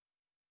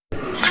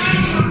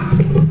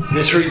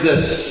Let's read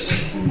this.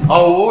 I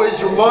will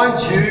always remind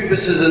you,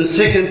 this is in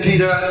 2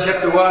 Peter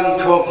chapter 1,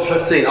 12 to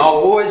 15. I will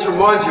always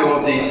remind you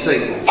of these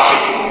things.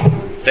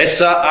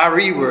 That's our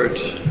RE word.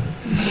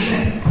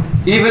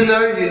 Even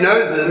though you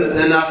know them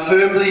and are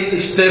firmly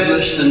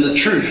established in the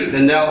truth,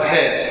 and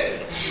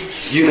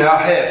you now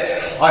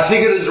have. I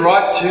think it is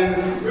right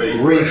to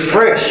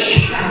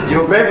refresh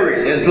your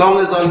memory as long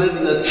as I live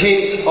in the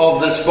tent of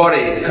this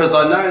body, because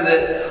I know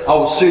that I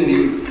will soon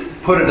be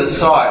put it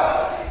aside,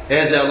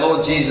 as our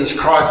Lord Jesus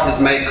Christ has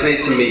made clear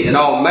to me. And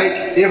I will make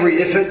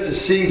every effort to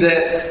see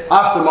that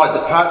after my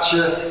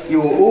departure, you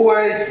will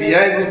always be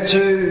able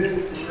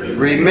to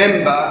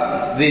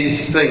remember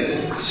these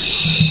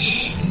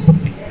things.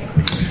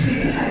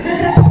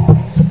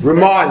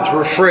 Remind,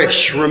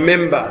 refresh,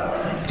 remember.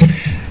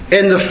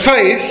 And the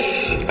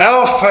faith,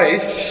 our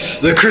faith,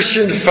 the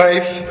Christian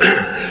faith,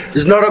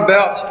 is not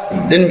about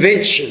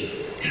invention.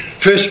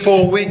 First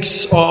 4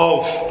 weeks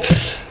of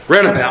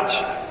roundabout.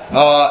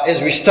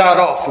 As we start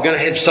off, we're going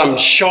to have some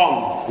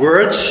Shom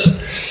words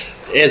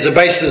as a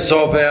basis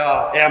of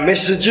our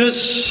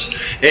messages.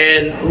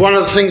 And one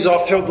of the things I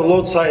felt the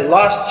Lord say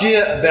last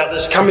year about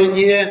this coming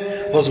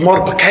year was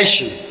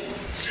multiplication.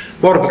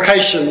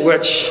 Multiplication,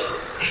 which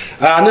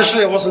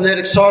initially I wasn't that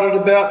excited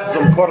about because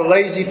I'm quite a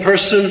lazy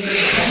person.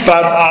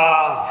 But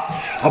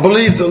I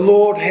believe the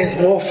Lord has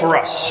more for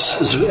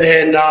us.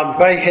 And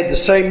Bay had the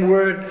same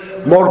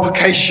word,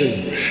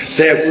 multiplication,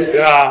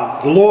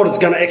 that the Lord is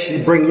going to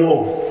actually bring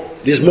more.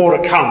 There's more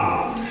to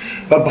come.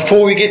 But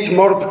before we get to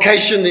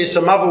multiplication, there's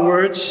some other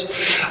words.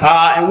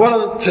 And one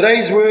of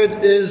today's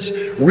word is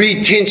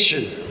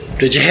retention.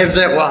 Did you have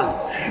that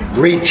one?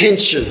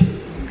 Retention.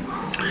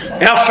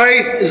 Our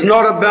faith is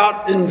not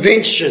about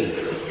invention.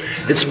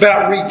 It's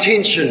about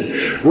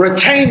retention.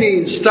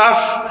 Retaining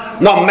stuff,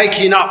 not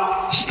making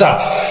up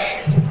stuff.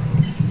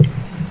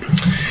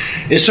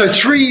 And so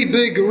 3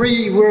 big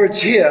words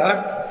here.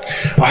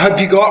 I hope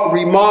you got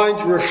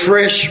remind,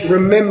 refresh,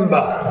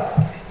 remember.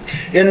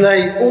 And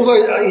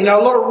although a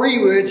lot of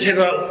words have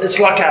it's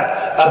like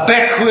a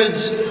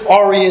backwards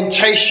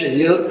orientation.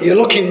 You're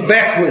looking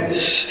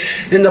backwards.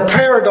 And the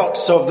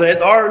paradox of that,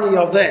 the irony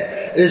of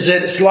that, is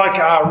that it's like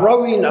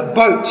rowing a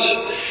boat.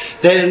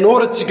 That in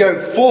order to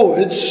go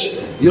forwards,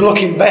 you're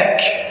looking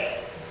back.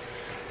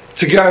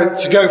 To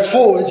go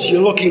forwards,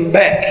 you're looking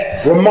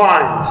back.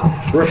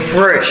 Remind,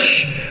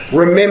 refresh,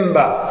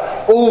 remember.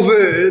 All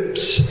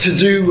verbs to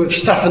do with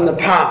stuff in the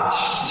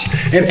past.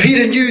 And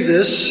Peter knew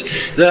this.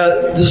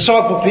 The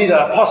disciple Peter,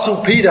 Apostle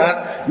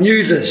Peter,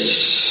 knew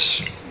this.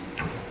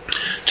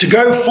 To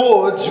go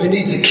forwards, we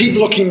need to keep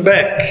looking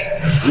back.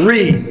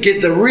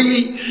 Get the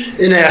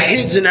in our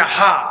heads and our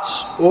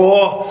hearts,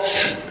 or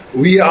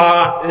we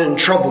are in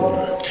trouble.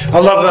 I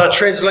love a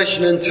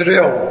translation in Te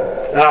Reo.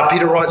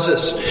 Peter writes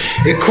this: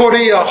 E kore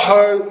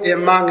ahau e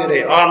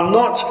mangere. I'm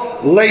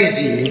not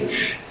lazy.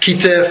 Ki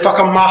te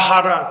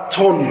whakamahara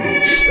tonu.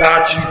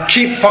 To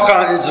keep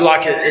whaka is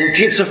like an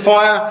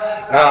intensifier.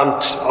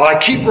 I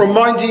keep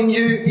reminding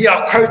you,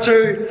 ia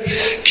koutou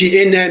ki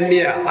ene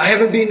mea. I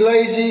haven't been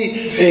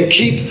lazy in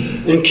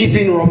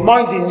keeping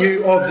reminding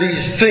you of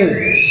these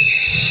things.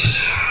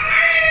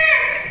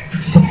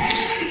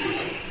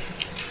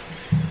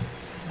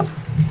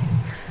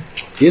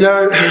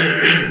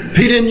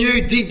 Peter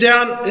knew deep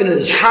down in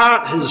his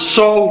heart, his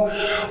soul,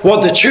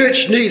 what the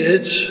church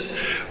needed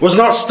was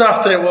not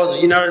stuff that was,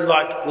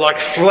 like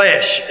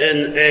flash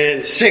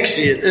and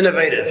sexy and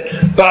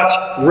innovative, but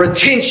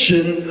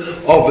retention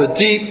of the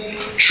deep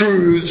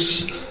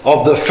truths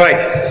of the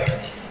faith.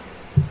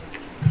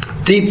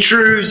 Deep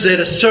truths that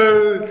are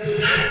so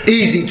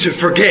easy to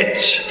forget.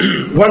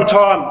 One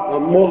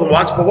time, more than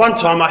once, but one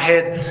time I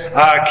had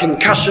a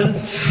concussion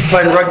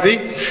playing rugby,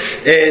 and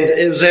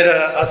it was at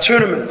a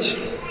tournament.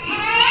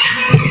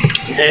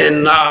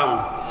 And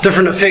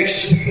different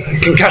effects,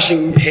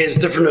 concussion has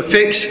different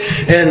effects,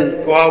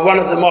 and one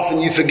of them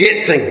often you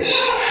forget things.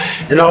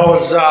 And I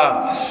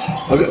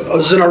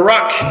was in a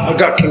ruck, I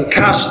got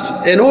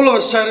concussed, and all of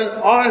a sudden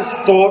I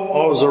thought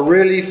I was a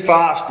really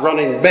fast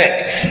running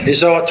back. And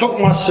so I took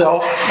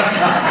myself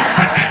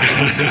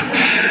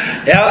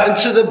out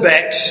into the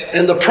backs,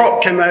 and the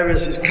prop came over and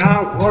says,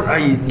 "Carl, what are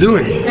you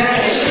doing?"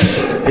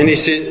 And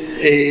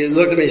he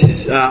looked at me and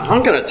says,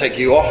 "I'm going to take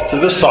you off to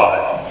the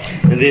side."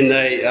 And then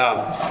they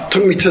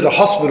took me to the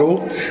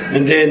hospital,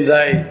 and then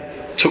they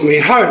took me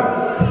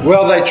home.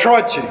 Well, they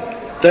tried to.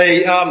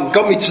 They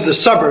got me to the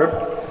suburb,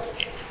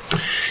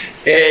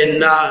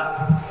 and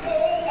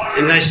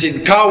they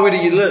said, "Carl, where do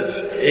you live?"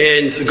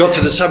 And I got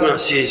to the suburb, and I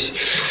says,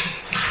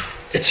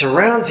 "It's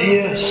around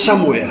here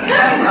somewhere."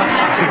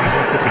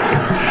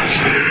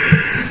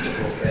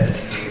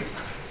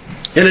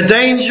 And the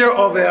danger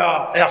of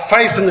our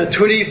faith in the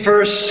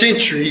 21st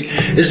century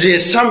is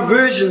there's some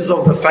versions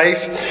of the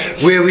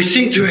faith where we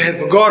seem to have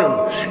forgotten.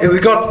 And we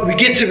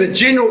get to the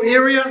general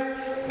area,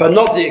 but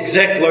not the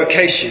exact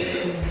location.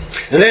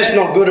 And that's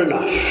not good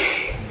enough.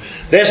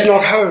 That's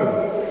not home.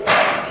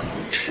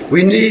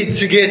 We need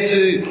to get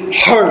to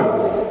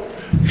home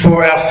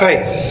for our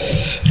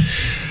faith.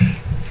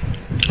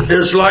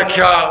 it's like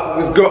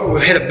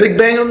we've had a big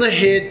bang on the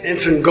head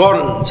and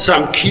forgotten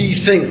some key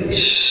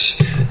things.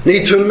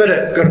 Need to admit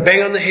it, got a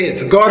bang on the head,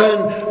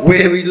 forgotten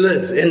where we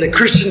live. And the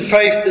Christian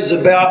faith is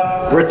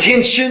about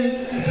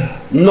retention,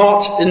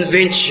 not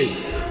invention.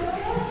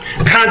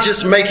 Can't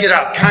just make it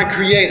up, can't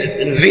create it,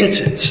 invent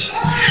it.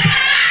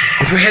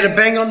 If we had a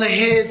bang on the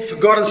head,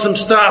 forgotten some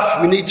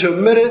stuff, we need to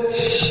admit it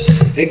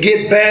and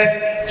get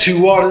back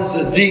to what is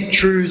the deep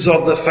truths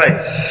of the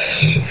faith.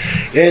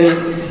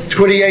 In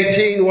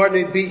 2018,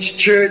 Wainui Beach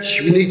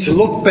Church, we need to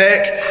look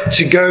back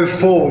to go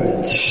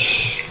forward.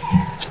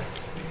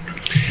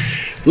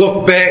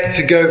 Look back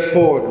to go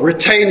forward.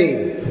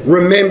 Retaining,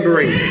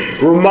 remembering,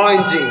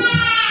 reminding.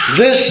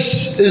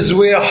 This is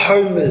where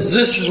home is.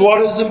 This is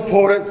what is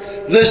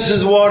important. This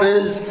is what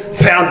is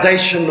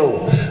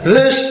foundational.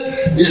 This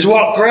is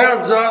what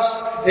grounds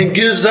us and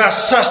gives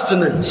us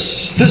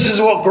sustenance. This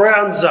is what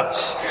grounds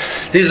us.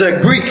 There's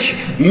a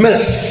Greek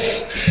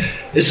myth.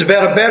 It's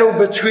about a battle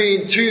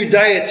between two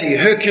deities,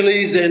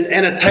 Hercules and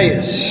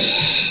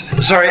Antaeus.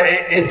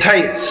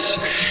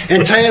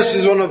 Antaeus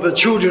is one of the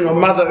children of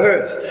Mother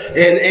Earth,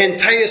 and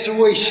Antaeus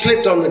always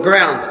slept on the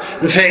ground.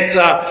 In fact,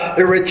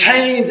 it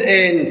retained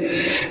and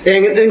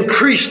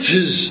increased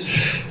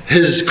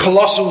his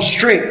colossal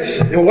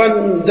strength. And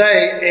one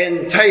day,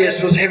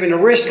 Antaeus was having a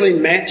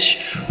wrestling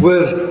match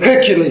with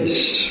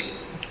Hercules.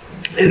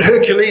 And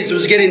Hercules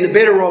was getting the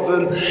better of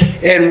him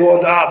and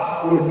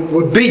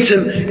would beat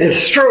him and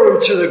throw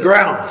him to the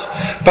ground.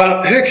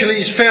 But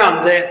Hercules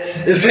found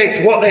that, in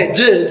fact, what that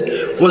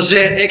did was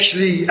that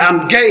actually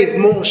gave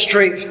more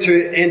strength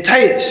to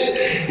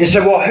Antaeus. And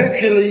so what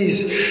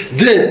Hercules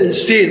did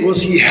instead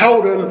was he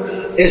held him,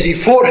 as he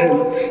fought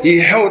him, he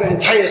held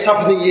Antaeus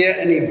up in the air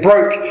and he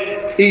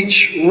broke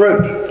each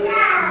rib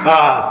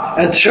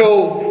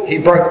until he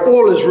broke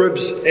all his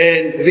ribs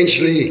and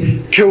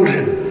eventually killed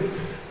him.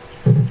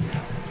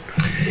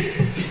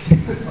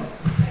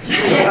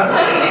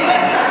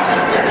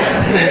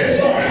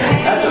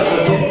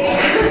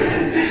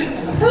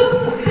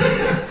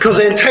 Because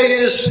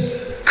Antaeus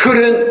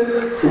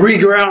couldn't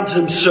reground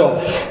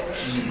himself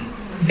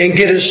and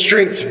get his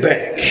strength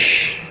back.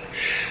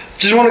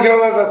 Just want to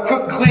go over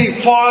quickly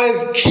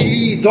 5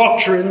 key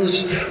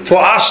doctrines for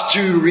us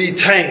to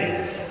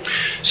retain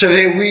so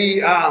that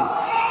we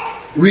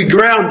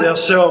reground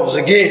ourselves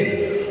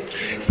again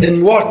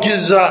in what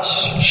gives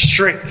us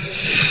strength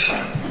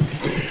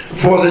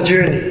for the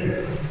journey.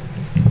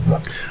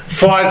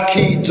 5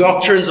 key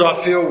doctrines I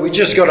feel we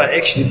just got to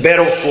actually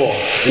battle for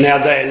in our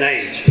day and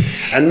age.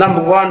 And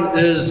number 1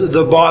 is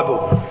the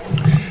Bible.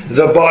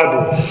 The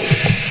Bible.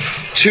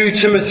 2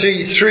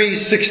 Timothy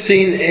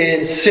 3:16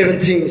 and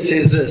 17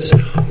 says this: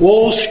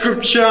 all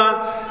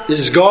Scripture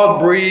is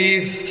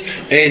God-breathed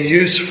and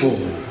useful.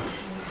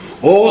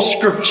 All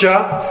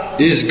Scripture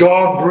is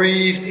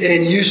God-breathed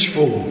and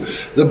useful.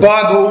 The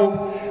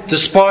Bible,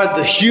 despite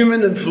the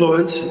human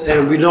influence,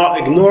 and we're not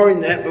ignoring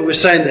that, but we're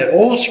saying that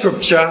all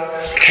Scripture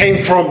came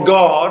from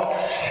God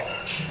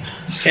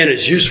and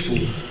is useful.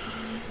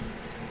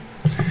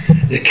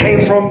 It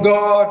came from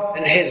God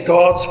and has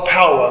God's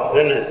power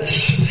in it.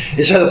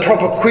 And so the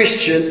proper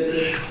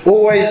question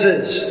always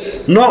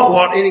is not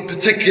what any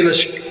particular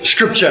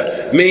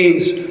Scripture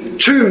means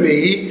to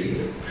me,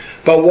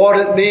 but what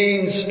it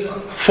means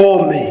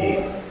for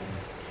me.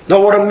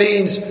 Not what it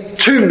means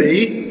to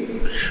me,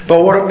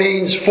 but what it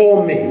means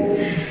for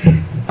me.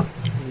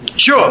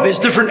 Sure, there's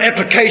different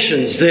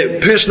applications, there are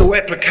personal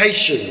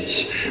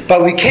applications,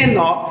 but we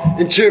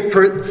cannot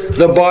interpret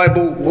the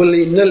Bible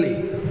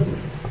willy-nilly.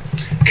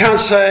 Can't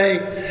say,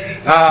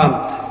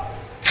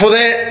 for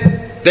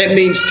that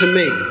means to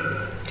me.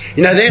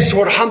 You know, that's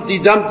what Humpty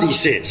Dumpty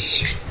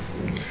says.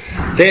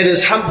 That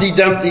is Humpty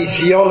Dumpty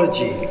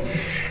theology.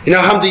 You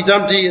know, Humpty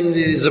Dumpty, and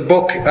there's a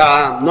book,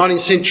 19th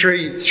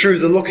century, Through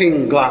the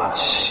Looking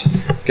Glass.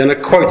 I'm going to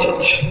quote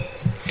it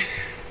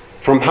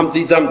from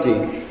Humpty Dumpty.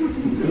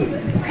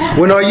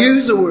 When I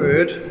use the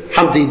word,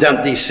 Humpty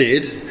Dumpty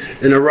said,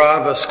 in a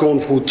rather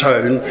scornful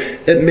tone,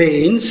 it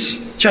means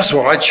just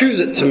what I choose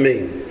it to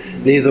mean.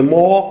 Neither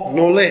more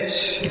nor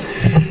less.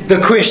 The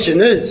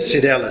question is,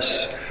 said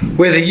Alice,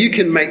 whether you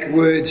can make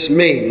words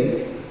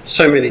mean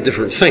so many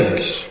different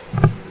things.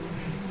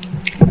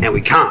 And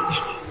we can't.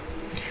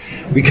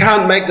 We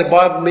can't make the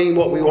Bible mean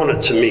what we want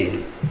it to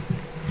mean.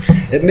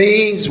 It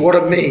means what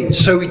it means.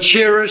 So we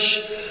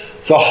cherish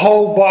the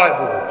whole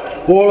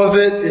Bible. All of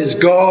it is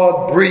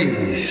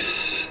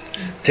God-breathed.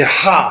 Te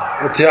ha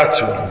o te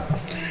atua.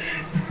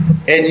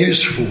 And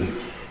useful.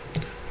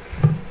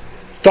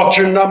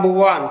 Doctrine number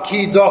 1,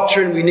 key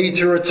doctrine, we need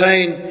to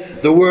retain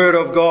the Word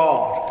of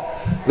God,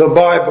 the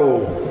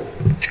Bible,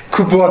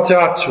 kupua te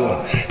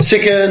atua.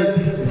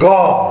 Second,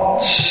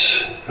 God.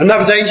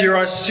 Another danger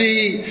I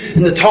see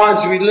in the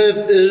times we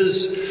live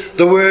is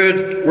the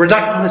word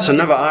it's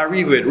another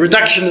RE word,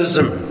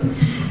 reductionism.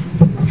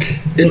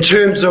 In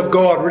terms of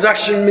God,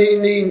 reduction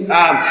meaning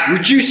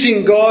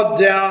reducing God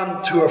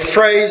down to a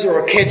phrase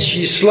or a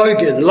catchy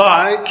slogan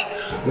like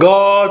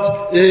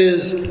God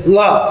is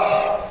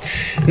love.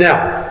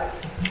 Now,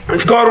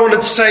 If God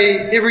wanted to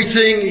say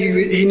everything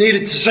He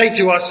needed to say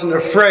to us in a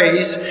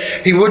phrase,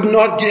 He would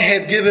not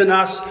have given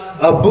us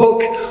a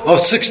book of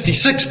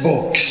 66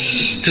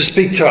 books to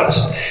speak to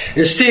us.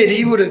 Instead,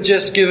 He would have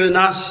just given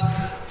us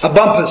a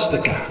bumper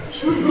sticker.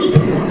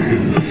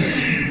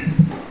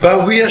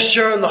 But we are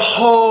shown the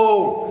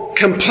whole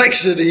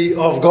complexity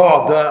of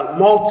God, the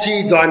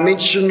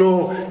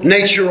multi-dimensional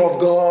nature of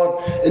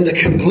God in the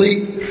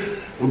complete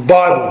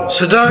Bible.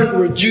 So don't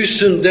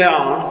reduce Him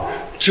down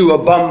to a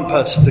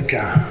bumper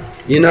sticker.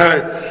 You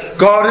know,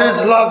 God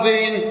is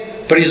loving,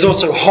 but He's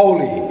also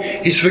holy.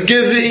 He's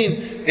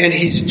forgiving and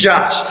He's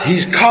just.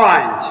 He's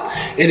kind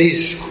and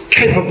He's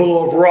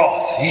capable of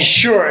wrath. He's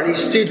sure and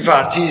He's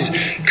steadfast. He's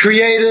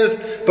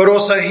creative, but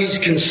also He's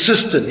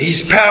consistent.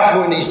 He's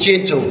powerful and He's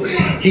gentle.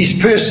 He's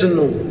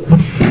personal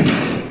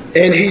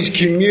and He's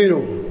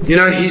communal. You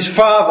know, He's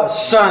Father,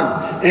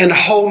 Son, and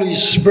Holy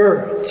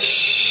Spirit.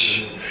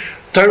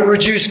 Don't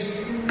reduce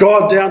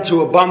God down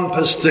to a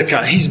bumper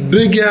sticker. He's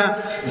bigger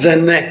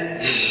than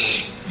that.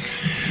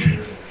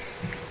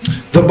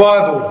 The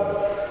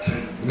Bible,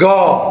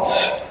 God's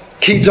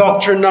key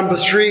doctrine number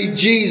 3,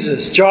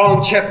 Jesus.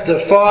 John chapter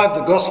 5,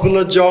 the Gospel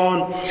of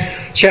John,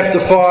 chapter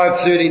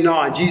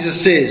 5:39. Jesus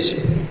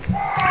says,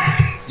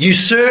 "You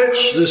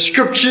search the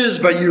Scriptures,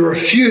 but you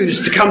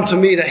refuse to come to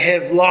me to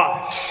have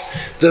life,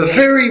 the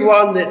very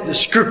one that the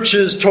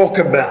Scriptures talk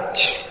about."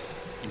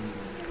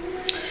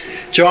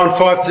 John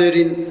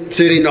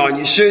 5:39.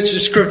 "You search the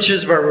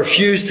Scriptures but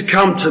refuse to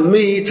come to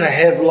me to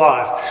have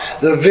life,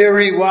 the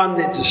very one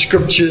that the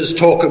Scriptures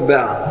talk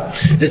about."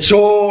 It's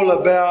all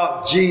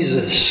about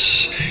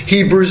Jesus.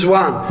 Hebrews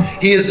 1.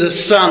 He is the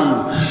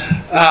Son,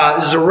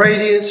 is a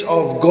radiance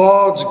of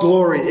God's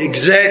glory,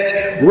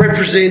 exact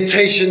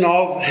representation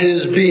of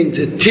His being.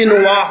 The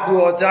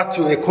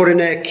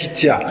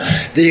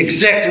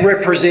exact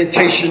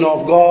representation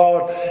of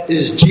God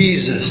is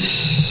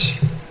Jesus.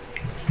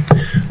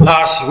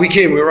 Last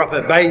weekend we were up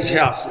at Bay's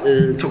house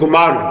in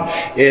Tukumaru,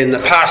 and the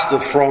pastor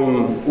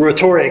from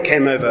Ruatoria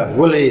came over,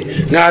 Willie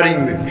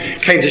Narimu,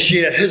 came to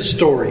share his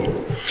story.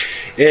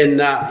 And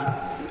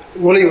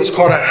Willie was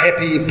quite a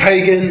happy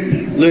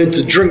pagan, learned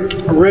to drink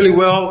really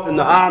well in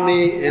the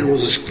army, and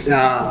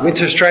went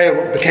to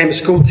Australia, became a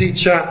school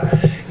teacher,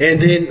 and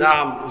then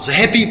was a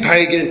happy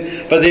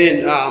pagan, but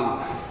then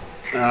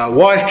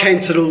wife came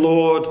to the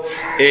Lord,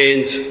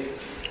 and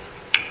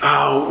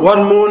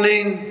one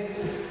morning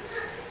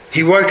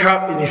he woke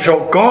up and he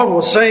felt God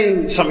was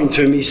saying something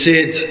to him. He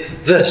said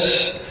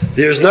this: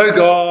 "There is no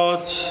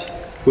God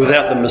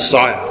without the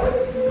Messiah."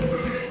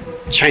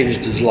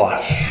 Changed his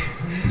life.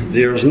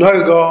 There is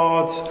no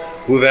God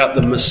without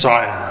the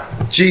Messiah.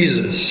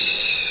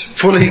 Jesus,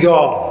 fully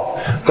God.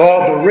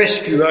 God the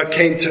rescuer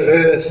came to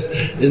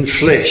earth in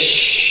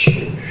flesh.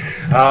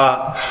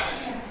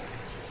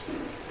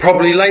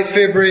 Probably late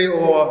February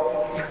or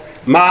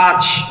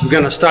March, we're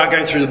going to start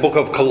going through the book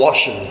of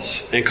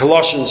Colossians. And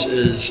Colossians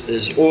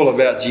is all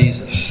about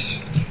Jesus.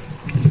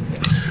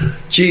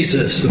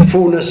 Jesus, the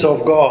fullness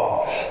of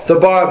God. The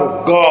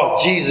Bible, God,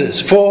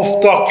 Jesus.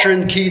 Fourth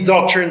doctrine, key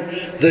doctrine,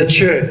 the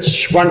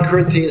church. 1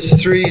 Corinthians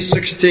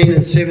 3:16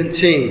 and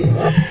 17.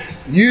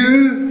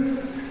 You,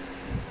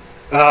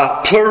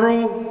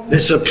 plural,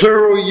 there's a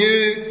plural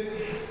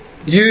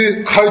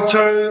you,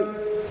 koto.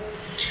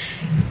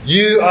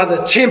 You are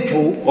the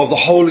temple of the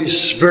Holy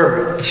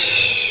Spirit.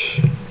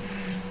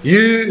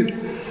 You,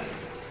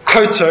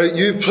 koto,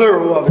 you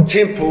plural, of a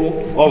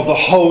temple of the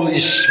Holy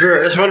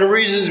Spirit. That's one of the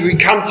reasons we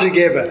come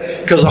together,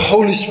 because the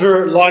Holy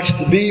Spirit likes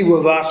to be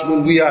with us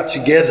when we are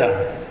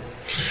together.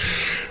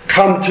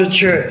 Come to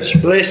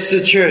church. Bless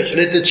the church.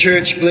 Let the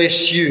church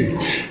bless you.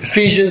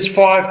 Ephesians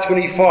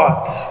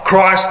 5:25.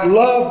 Christ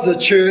loved the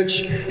church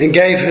and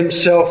gave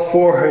Himself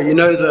for her. You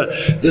know,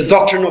 the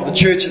doctrine of the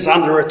church is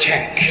under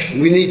attack.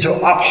 We need to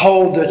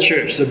uphold the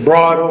church, the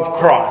bride of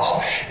Christ,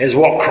 as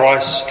what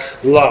Christ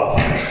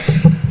loves.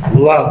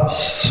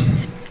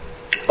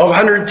 Of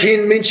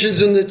 110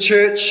 mentions in the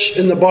church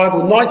in the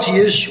Bible,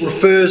 90-ish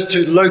refers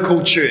to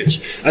local church.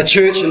 A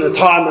church in a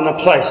time and a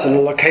place and a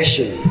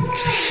location.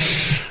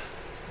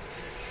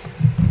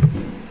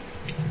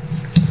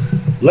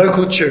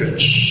 Local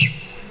church.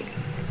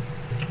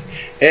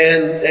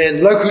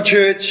 And local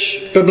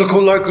church,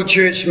 biblical local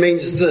church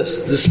means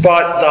this,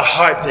 despite the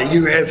hype that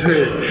you have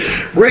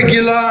heard.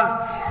 Regular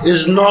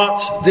is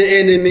not the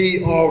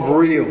enemy of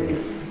real.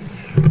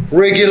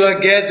 Regular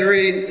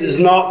gathering is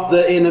not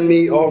the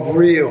enemy of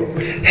real.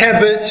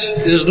 Habit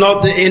is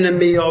not the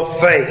enemy of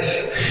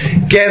faith.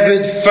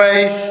 Gathered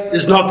faith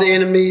is not the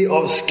enemy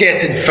of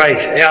scattered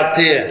faith out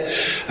there.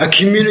 A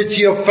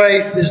community of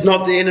faith is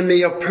not the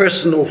enemy of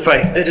personal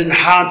faith. It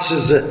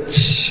enhances it.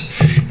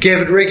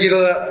 Gathered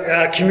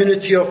regular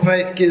community of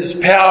faith gives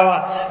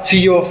power to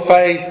your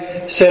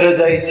faith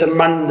Saturday to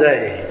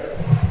Monday.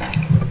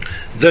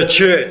 The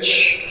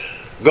church,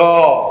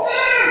 God's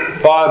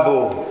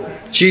Bible,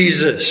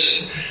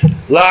 Jesus.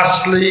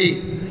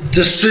 Lastly,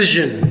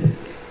 decision.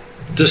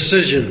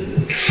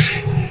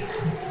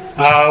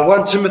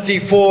 1 Timothy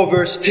 4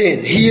 verse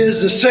 10. He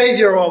is the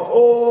Saviour of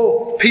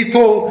all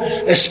people,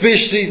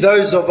 especially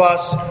those of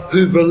us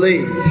who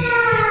believe.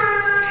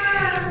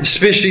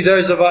 Especially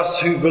those of us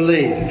who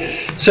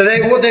believe. So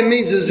what that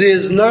means is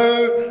there's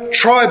no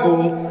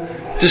tribal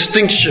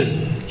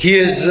distinction. He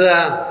is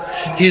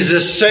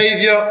a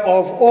Saviour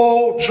of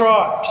all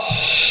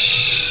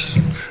tribes,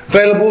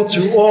 available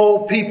to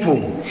all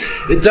people.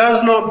 It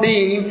does not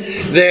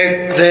mean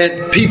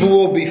that people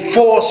will be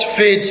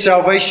force-fed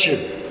salvation.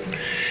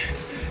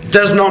 It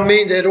does not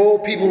mean that all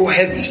people will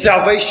have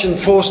salvation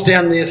forced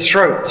down their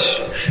throats.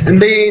 It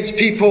means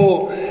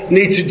people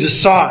need to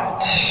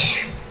decide.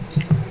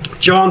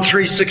 John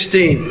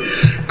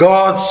 3:16,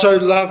 God so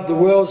loved the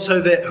world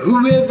so that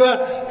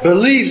whoever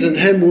believes in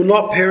Him will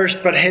not perish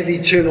but have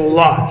eternal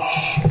life.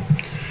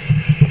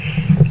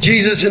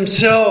 Jesus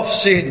Himself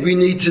said we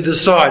need to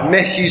decide.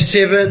 Matthew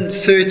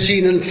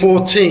 7:13 and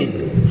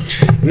 14.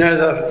 You know,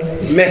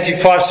 the Matthew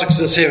 5, 6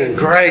 and 7.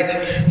 Great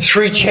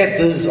 3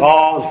 chapters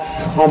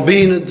on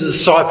being a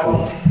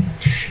disciple.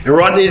 And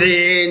right near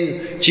the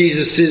end,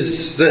 Jesus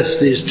says this: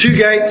 there's 2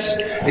 gates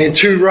and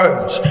 2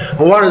 roads.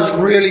 And one is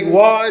really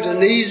wide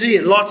and easy,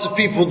 and lots of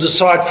people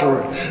decide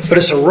for it. But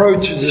it's a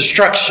road to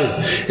destruction.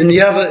 And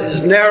the other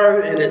is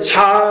narrow and it's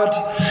hard.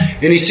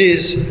 And He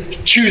says,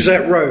 choose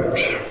that road.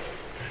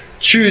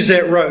 Choose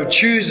that road.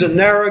 Choose the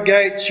narrow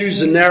gate. Choose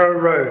the narrow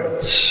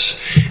roads.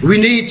 We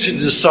need to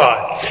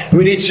decide.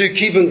 We need to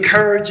keep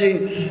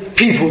encouraging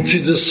people to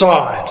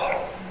decide.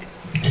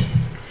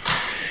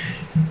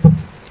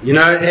 You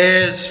know,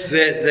 as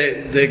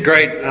that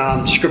great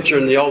scripture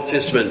in the Old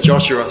Testament,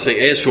 Joshua, I think,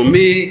 as for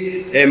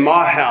me and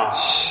my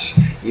house,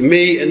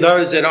 me and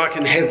those that I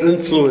can have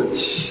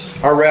influence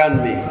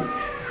around me,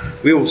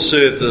 we will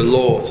serve the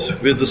Lord.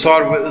 We've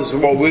decided this is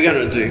what we're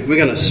going to do.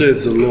 We're going to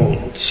serve the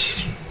Lord.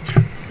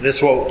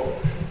 That's what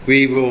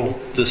we will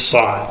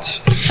decide.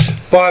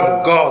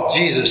 Bible, God,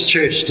 Jesus,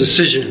 church,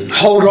 decision.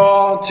 Hold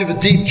on to the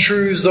deep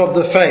truths of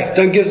the faith.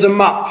 Don't give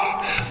them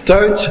up.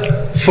 Don't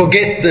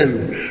forget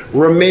them.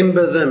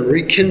 Remember them.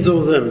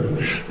 Rekindle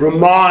them.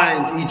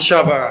 Remind each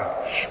other.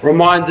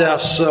 Remind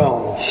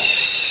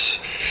ourselves.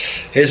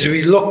 As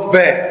we look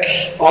back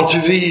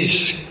onto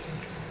these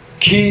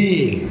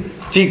key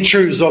deep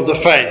truths of the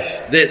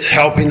faith that's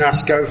helping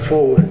us go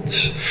forward.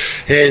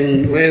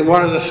 And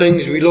one of the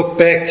things we look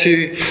back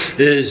to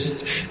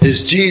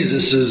is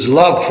Jesus'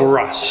 love for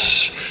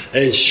us,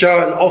 and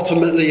shown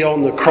ultimately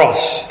on the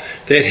cross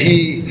that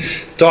He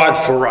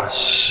died for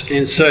us,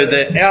 and so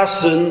that our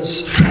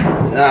sins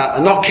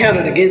are not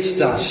counted against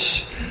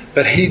us,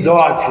 but He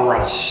died for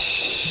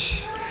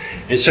us,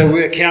 and so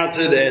we're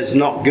counted as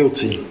not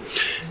guilty.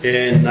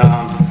 And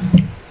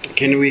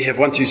can we have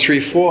 1, 2, 3,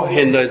 4?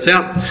 Hand those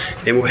out,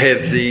 and we'll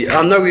have the.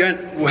 No, we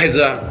won't. We'll have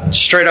the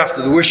straight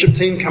after the worship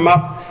team come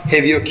up.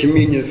 Have your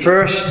communion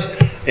first,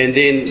 and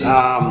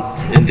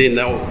then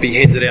they'll be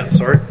handed out.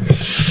 Sorry.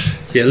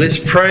 Yeah, let's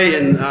pray,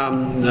 and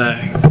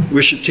the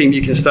worship team,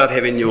 you can start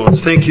having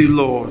yours. Thank you,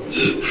 Lord.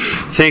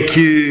 Thank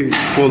you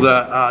for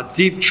the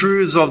deep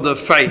truths of the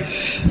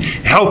faith.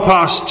 Help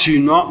us to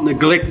not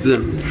neglect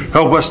them.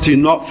 Help us to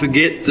not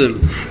forget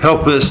them.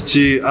 Help us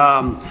to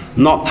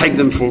not take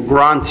them for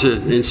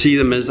granted and see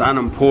them as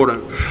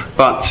unimportant,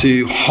 but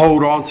to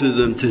hold on to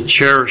them, to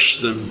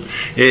cherish them.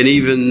 And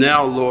even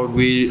now, Lord,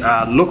 we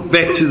look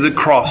back to the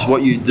cross,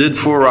 what you did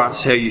for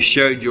us, how you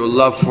showed your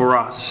love for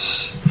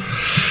us.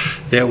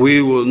 That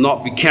we will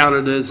not be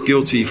counted as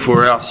guilty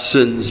for our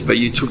sins, but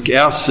you took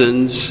our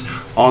sins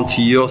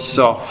onto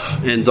yourself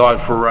and died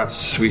for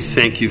us. We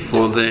thank you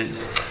for that.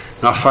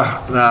 Nā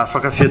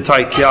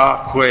whakawhiatai ki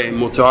a koe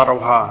mo te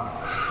aroha,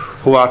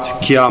 hoa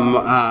atu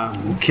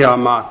ki a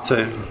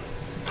mātou.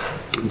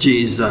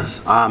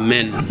 Jesus,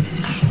 Amen.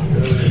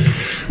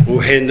 We'll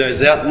hand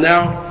those out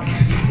now,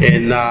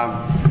 and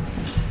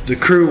the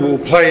crew will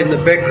play in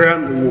the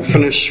background, and we'll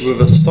finish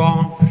with a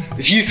song.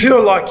 If you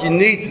feel like you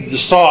need to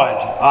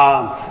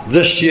decide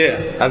this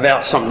year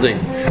about something,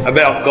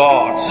 about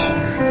God,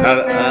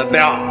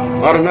 about,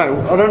 I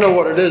don't know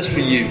what it is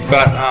for you,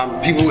 but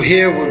people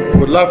here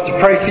would love to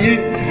pray for you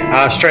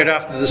straight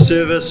after the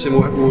service, and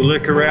we'll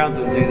look around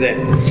and do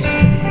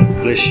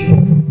that. Bless you.